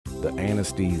the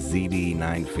Anesty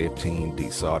ZD-915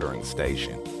 desoldering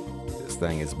station. This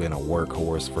thing has been a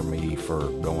workhorse for me for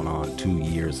going on 2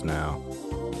 years now.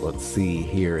 Let's see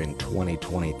here in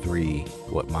 2023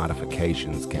 what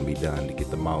modifications can be done to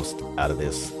get the most out of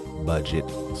this budget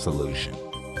solution.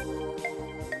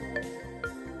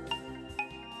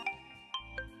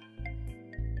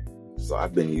 So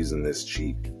I've been using this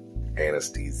cheap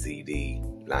Anesty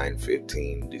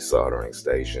ZD-915 desoldering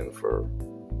station for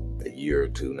a year or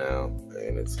two now,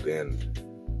 and it's been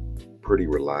pretty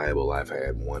reliable. I've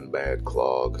had one bad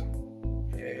clog,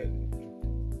 and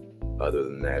other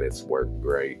than that, it's worked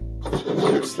great.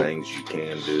 There's things you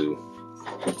can do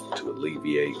to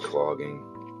alleviate clogging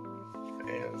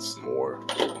and some more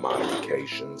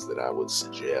modifications that I would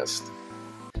suggest.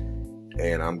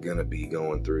 And I'm gonna be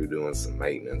going through doing some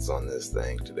maintenance on this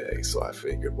thing today, so I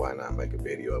figured why not make a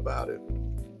video about it.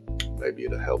 Maybe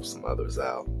it'll help some others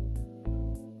out.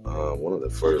 One of the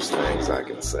first things I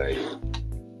can say,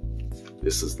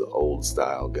 this is the old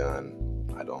style gun.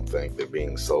 I don't think they're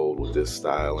being sold with this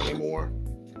style anymore.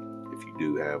 If you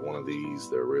do have one of these,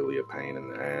 they're really a pain in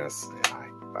the ass. And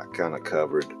I kind of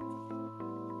covered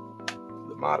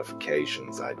the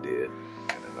modifications I did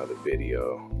in another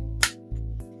video.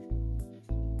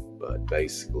 But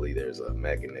basically there's a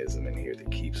mechanism in here that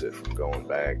keeps it from going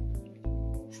back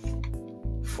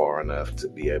far enough to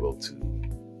be able to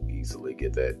easily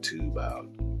get that tube out.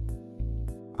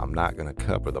 I'm not going to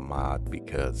cover the mod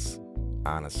because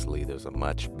honestly there's a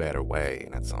much better way,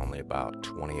 and it's only about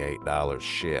 $28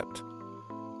 shipped.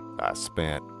 I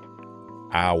spent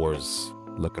hours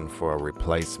looking for a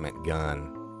replacement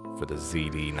gun for the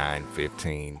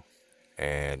ZD-915,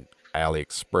 and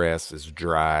AliExpress is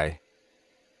dry,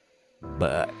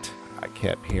 but I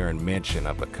kept hearing mention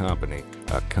of a company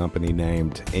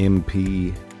named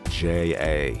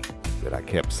MPJA that I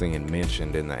kept seeing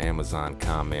mentioned in the Amazon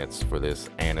comments for this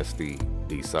Anesty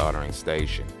desoldering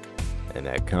station. And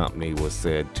that company was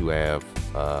said to have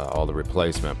all the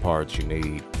replacement parts you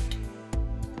need.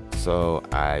 So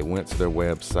I went to their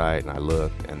website and I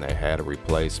looked, and they had a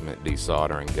replacement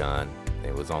desoldering gun.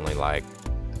 It was only like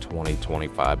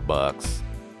 20-25 bucks,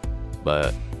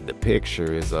 but the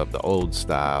picture is of the old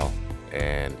style,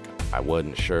 and I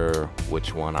wasn't sure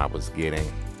which one I was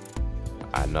getting.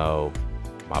 I know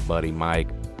my buddy Mike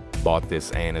bought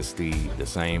this Anesty, the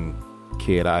same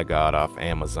kit I got off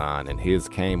Amazon, and his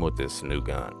came with this new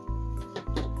gun.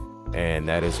 And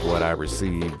that is what I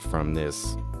received from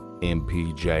this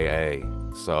MPJA.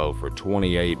 So for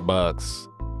 28 bucks,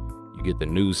 you get the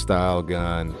new style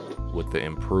gun with the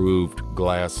improved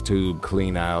glass tube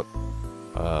clean out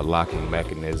locking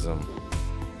mechanism.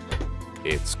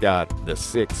 It's got the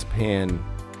 6-pin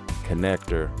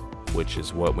connector, which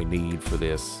is what we need for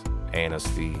this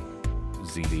Anesty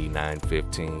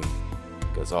ZD-915,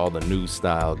 because all the new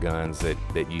style guns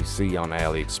that you see on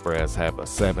AliExpress have a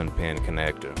 7-pin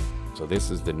connector. So this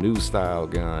is the new style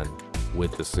gun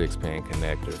with the 6-pin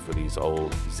connector for these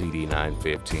old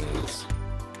ZD-915s.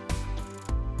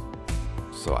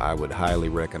 So I would highly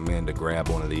recommend to grab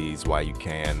one of these while you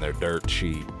can. They're dirt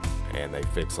cheap, and they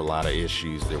fix a lot of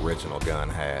issues the original gun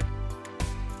had.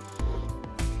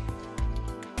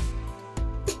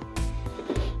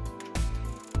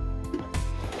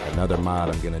 Another mod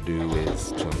I'm gonna do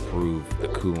is to improve the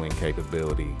cooling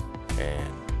capability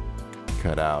and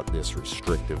cut out this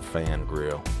restrictive fan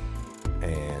grill.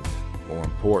 And more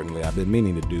importantly, I've been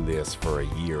meaning to do this for a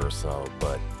year or so,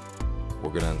 but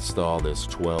we're gonna install this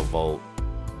 12-volt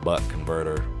buck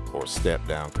converter or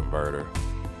step-down converter.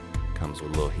 Comes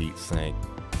with a little heat sink.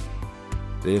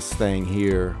 This thing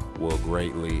here will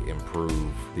greatly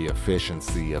improve the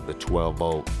efficiency of the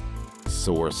 12-volt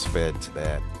source fed to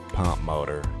that pump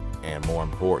motor, and more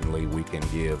importantly, we can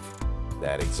give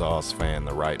that exhaust fan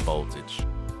the right voltage.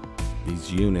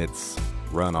 These units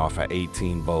run off an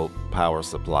 18-volt power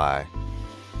supply,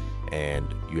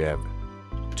 and you have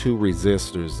 2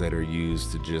 resistors that are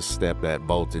used to just step that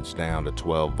voltage down to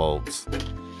 12 volts.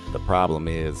 The problem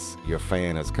is your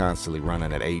fan is constantly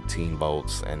running at 18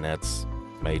 volts, and that's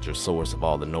a major source of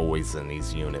all the noise in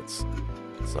these units.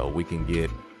 So we can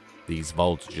get these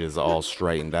voltages all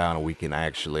straightened down, and we can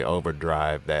actually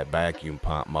overdrive that vacuum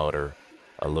pump motor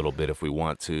a little bit if we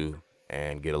want to,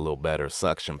 and get a little better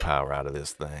suction power out of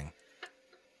this thing.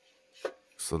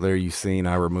 So there you seen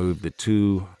I removed the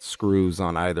 2 screws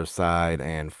on either side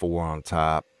and 4 on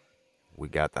top. We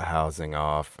got the housing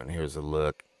off, and here's a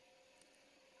look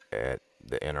at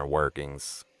the inner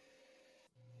workings.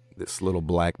 This little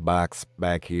black box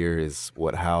back here is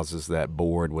what houses that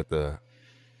board with the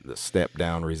step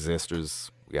down resistors.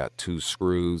 We got 2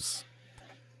 screws.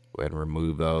 Go ahead and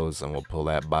remove those, and we'll pull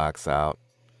that box out.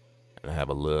 and have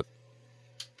a look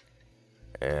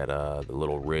at the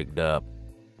little rigged up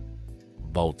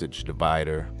voltage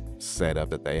divider setup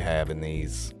that they have in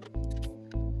these.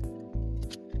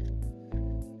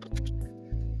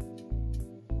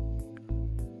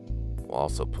 We'll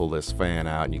also pull this fan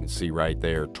out, and you can see right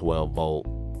there 12 volt.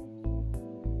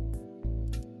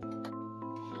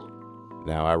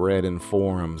 Now, I read in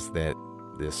forums that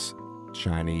this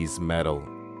Chinese metal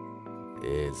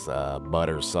is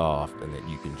butter soft, and that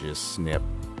you can just snip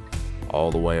all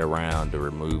the way around to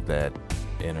remove that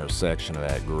inner section of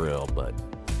that grill. But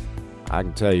I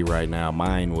can tell you right now,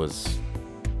 mine was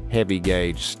heavy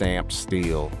gauge stamped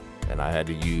steel, and I had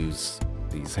to use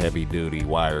these heavy duty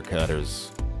wire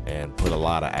cutters and put a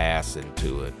lot of ass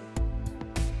into it,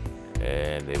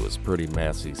 and it was pretty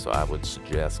messy. So I would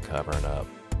suggest covering up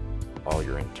all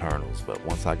your internals. But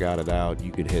once I got it out,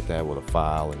 you could hit that with a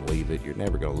file and leave it. You're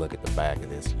never gonna look at the back of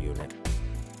this unit.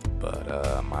 But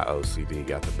my OCD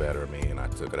got the better of me, and I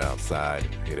took it outside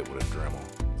and hit it with a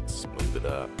Dremel to smooth it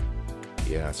up.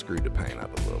 Yeah, I screwed the paint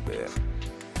up a little bit.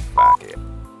 Fuck it.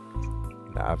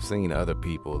 Now, I've seen other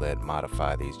people that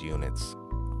modify these units.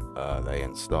 They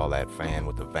install that fan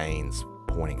with the vanes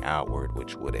pointing outward,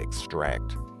 which would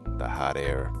extract the hot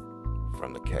air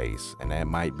from the case, and that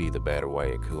might be the better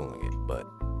way of cooling it. But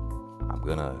I'm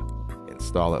gonna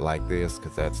install it like this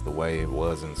because that's the way it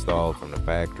was installed from the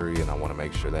factory, and I want to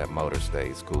make sure that motor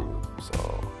stays cool.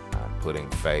 So I'm putting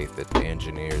faith that the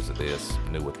engineers of this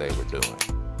knew what they were doing.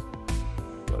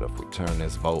 But if we turn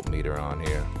this voltmeter on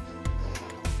here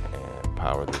and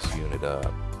power this unit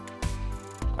up,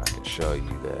 I can show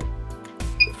you that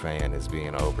the fan is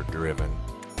being overdriven,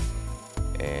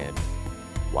 and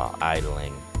while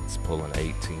idling it's pulling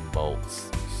 18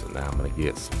 volts. So now I'm going to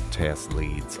get some test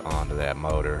leads onto that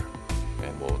motor,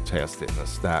 and we'll test it in the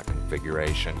stock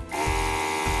configuration.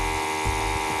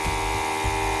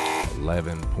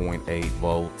 11.8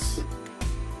 volts,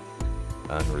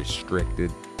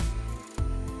 unrestricted.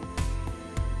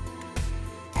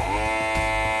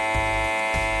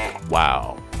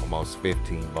 Wow, almost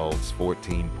 15 volts,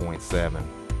 14.7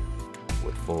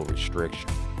 with full restriction.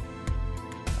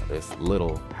 Now, this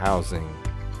little housing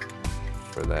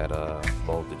for that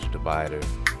voltage divider,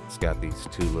 it's got these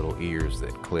two little ears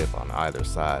that clip on either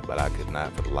side, but I could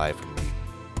not for the life of me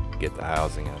get the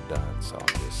housing undone, so I'm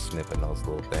just snipping those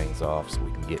little things off so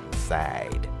we can get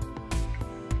inside.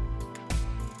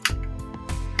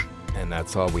 And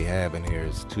that's all we have in here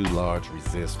is two large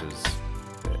resistors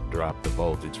that drop the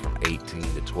voltage from 18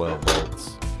 to 12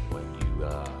 volts when you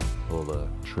pull the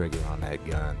trigger on that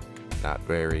gun. Not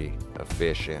very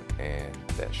efficient, and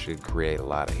that should create a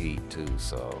lot of heat too,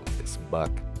 so this buck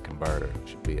converter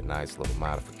should be a nice little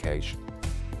modification.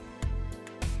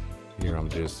 Here I'm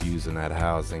just using that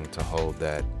housing to hold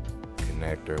that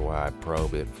connector while I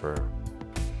probe it for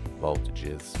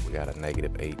voltages. We got a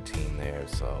negative 18 there,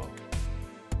 so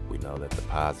we know that the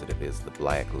positive is the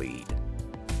black lead.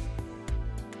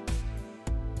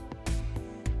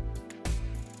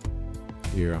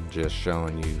 Here I'm just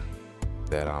showing you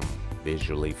that I'm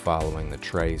visually following the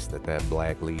trace that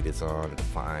black lead is on to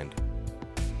find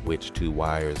which two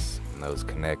wires in those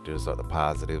connectors are the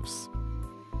positives.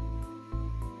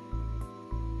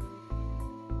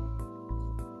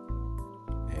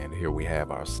 And here we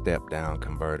have our step down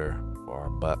converter, or our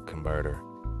buck converter,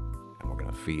 and we're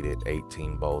going to feed it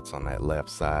 18 volts on that left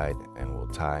side, and we'll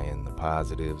tie in the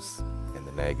positives and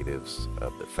the negatives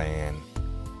of the fan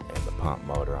and the pump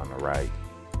motor on the right,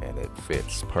 and it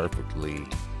fits perfectly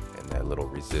in that little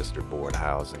resistor board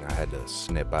housing. I had to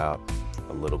snip out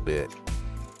a little bit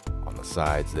on the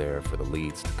sides there for the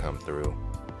leads to come through.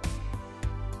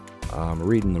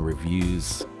 Reading the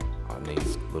reviews on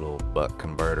these little buck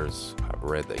converters, I've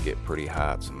read they get pretty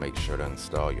hot, so make sure to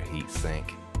install your heat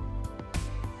sink.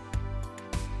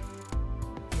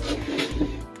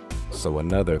 So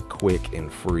another quick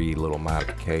and free little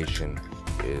modification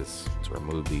is to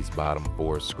remove these bottom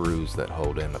 4 screws that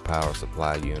hold in the power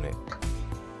supply unit,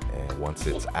 and once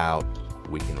it's out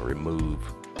we can remove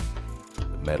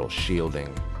the metal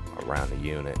shielding around the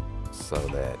unit so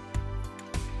that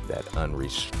that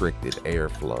unrestricted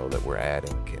airflow that we're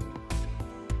adding can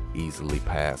easily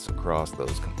pass across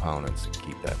those components and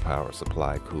keep that power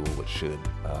supply cool, which should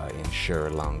ensure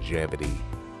longevity.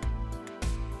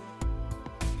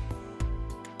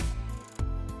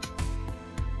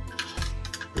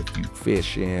 If you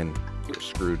fish in your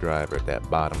screwdriver at that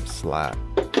bottom slot,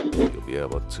 you'll be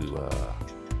able to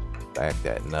back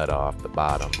that nut off the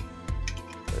bottom.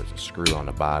 There's a screw on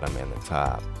the bottom and the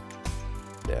top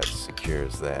that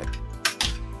secures that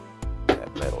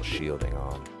metal shielding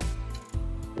on.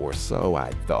 Or so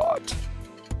I thought.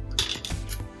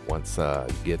 Once you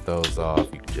get those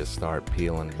off, you can just start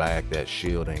peeling back that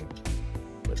shielding.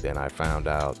 But then I found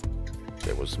out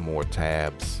there was more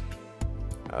tabs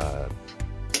at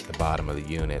the bottom of the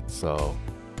unit, so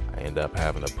I end up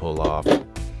having to pull off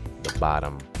the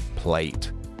bottom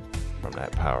plate from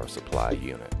that power supply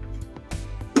unit.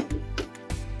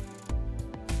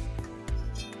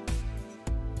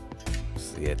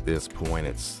 See, at this point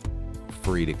it's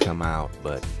free to come out,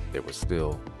 but there was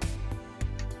still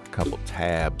a couple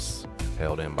tabs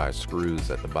held in by screws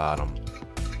at the bottom.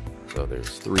 So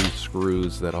there's 3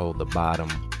 screws that hold the bottom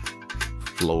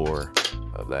floor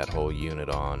of that whole unit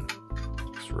on.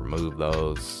 Just remove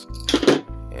those,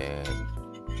 and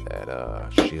that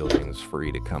shielding is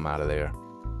free to come out of there.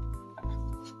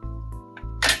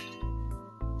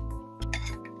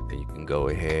 Then you can go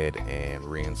ahead and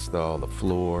reinstall the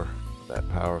floor of that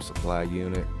power supply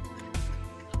unit,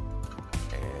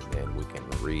 and then we can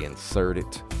reinsert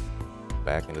it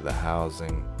back into the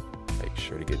housing. Make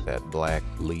sure to get that black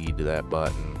lead to that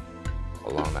button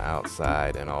along the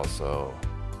outside, and also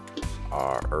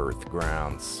our earth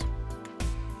grounds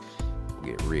will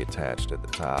get reattached at the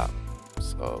top.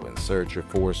 So insert your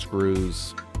 4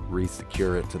 screws,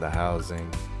 re-secure it to the housing,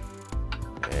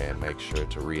 and make sure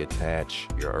to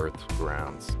reattach your earth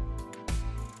grounds.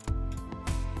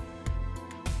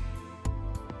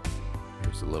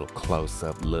 Here's a little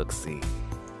close-up look-see.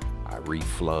 I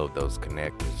reflowed those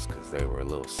connectors because they were a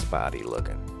little spotty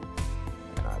looking,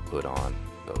 and I put on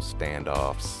those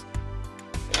standoffs,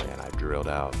 and I drilled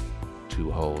out 2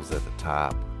 holes at the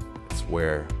top. It's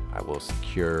where I will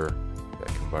secure that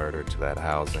converter to that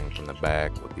housing from the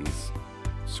back with these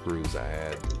screws I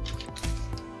had.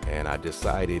 And I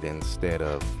decided, instead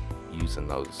of using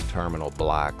those terminal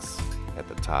blocks at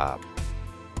the top,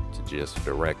 to just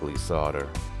directly solder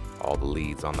all the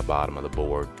leads on the bottom of the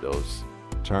board. Those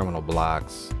terminal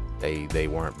blocks, they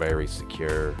weren't very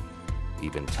secure.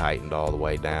 Even tightened all the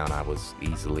way down, I was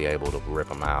easily able to rip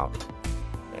them out.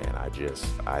 And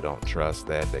I don't trust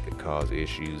that. That could cause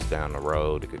issues down the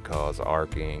road. It could cause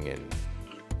arcing and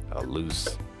a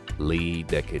loose lead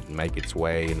that could make its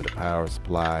way into the power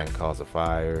supply and cause a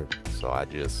fire. So I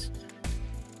just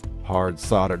hard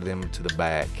soldered them to the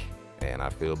back, and I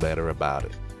feel better about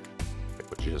it.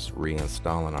 We're just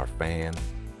reinstalling our fan.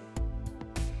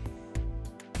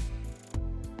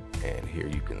 And here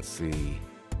you can see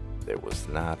there was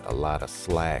not a lot of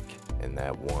slack in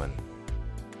that one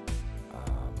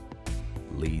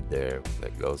lead there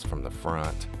that goes from the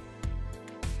front,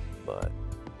 but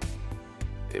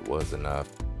it was enough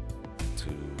to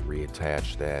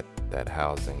reattach that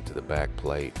housing to the back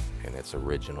plate in its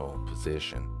original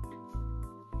position.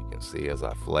 You can see as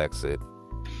I flex it,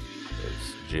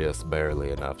 there's just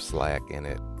barely enough slack in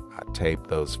it. I taped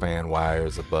those fan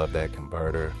wires above that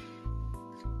converter,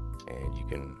 and you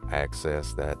can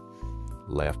access that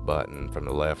left button from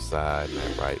the left side and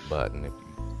that right button if you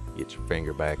get your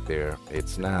finger back there.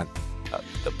 It's not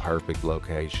the perfect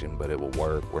location, but it will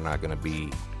work. We're not going to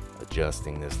be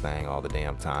adjusting this thing all the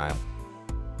damn time.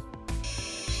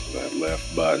 That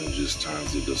left button just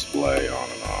turns the display on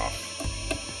and off.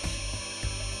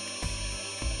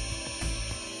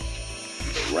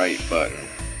 The right button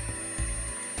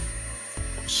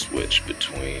will switch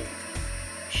between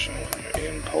showing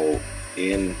your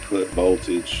input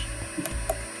voltage and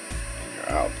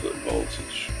your output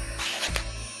voltage.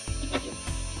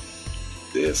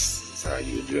 This is how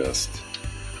you adjust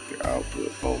your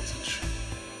output voltage.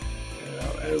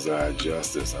 Now, as I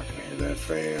adjust this, I can hear that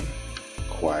fan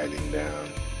quieting down.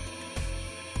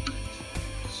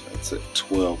 So it's at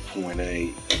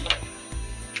 12.8.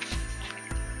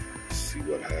 Let's see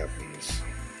what happens.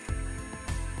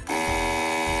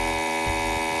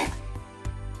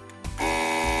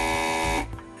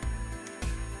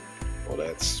 Well,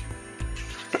 that's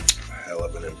a hell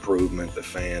of an improvement. The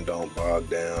fan don't bog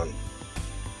down.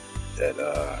 That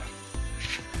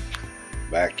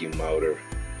vacuum motor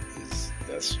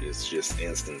it's just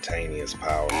instantaneous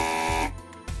power.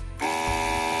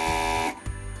 And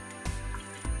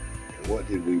what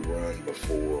did we run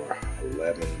before?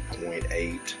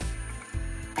 11.8.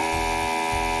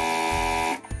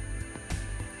 I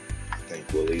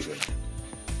think we'll even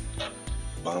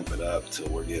bump it up till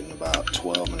we're getting about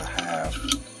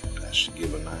 12.5. That should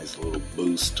give a nice little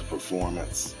boost to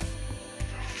performance.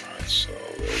 Alright, so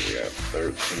there we have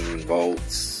 13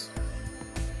 volts.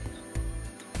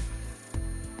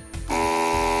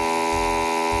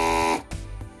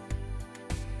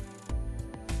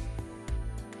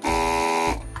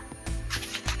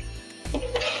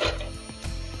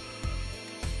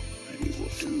 Maybe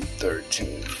we'll do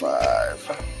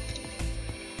 13.5.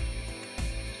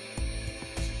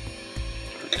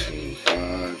 13.5.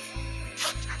 ZD-915.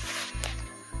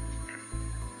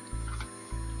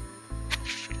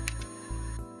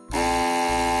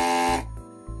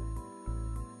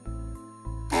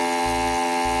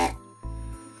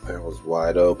 That was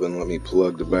wide open. Let me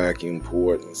plug the vacuum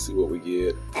port and see what we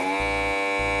get.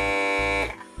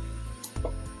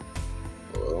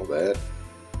 Well, that's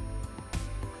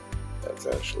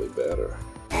actually better.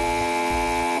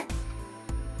 I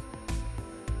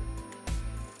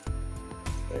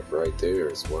think right there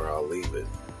is where I'll leave it.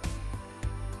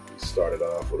 We started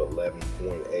off with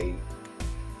 11.8.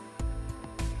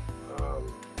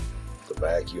 The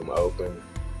vacuum open,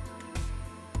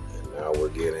 and now we're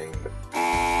getting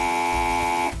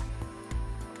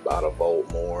about a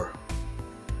volt more.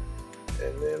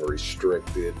 And then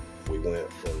restricted, we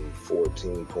went from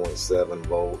 14.7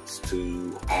 volts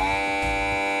to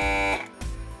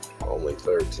only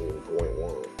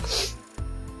 13.1.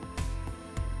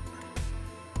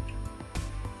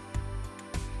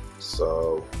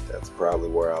 So that's probably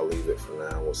where I'll leave it for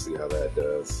now. We'll see how that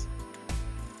does.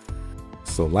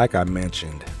 So like I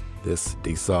mentioned, this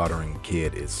desoldering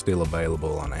kit is still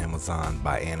available on Amazon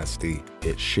by Anesty.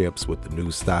 It ships with the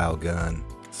new style gun.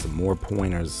 Some more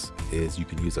pointers is you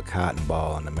can use a cotton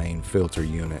ball on the main filter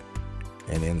unit,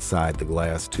 and inside the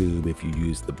glass tube, if you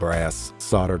use the brass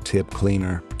solder tip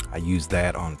cleaner, I use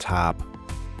that on top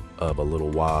of a little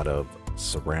wad of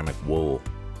ceramic wool,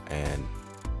 and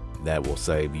that will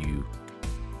save you,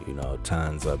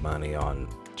 tons of money on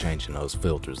changing those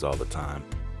filters all the time.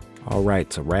 All right,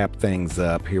 to wrap things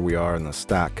up, here we are in the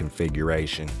stock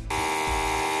configuration.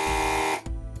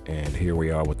 And here we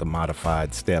are with the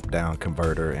modified step-down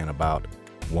converter and about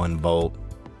 1 volt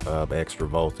of extra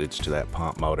voltage to that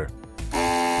pump motor.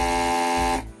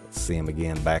 Let's see them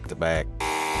again back to back.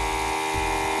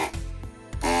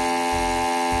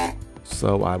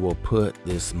 So I will put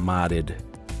this modded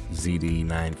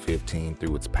ZD-915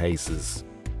 through its paces.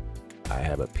 I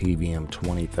have a PVM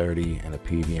 2030 and a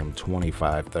PVM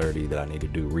 2530 that I need to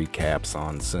do recaps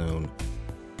on soon.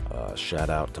 Shout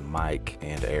out to Mike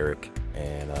and Eric.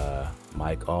 And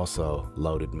Mike also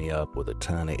loaded me up with a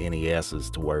ton of NESs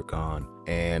to work on,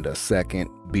 and a second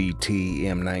BT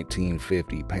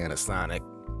M1950 Panasonic,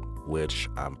 which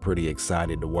I'm pretty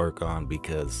excited to work on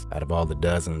because out of all the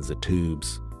dozens of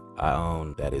tubes I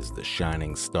own, that is the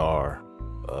shining star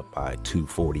by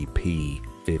 240p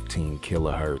 15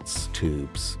 kilohertz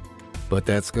tubes. But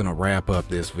that's gonna wrap up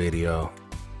this video.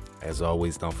 As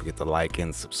always, don't forget to like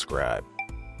and subscribe.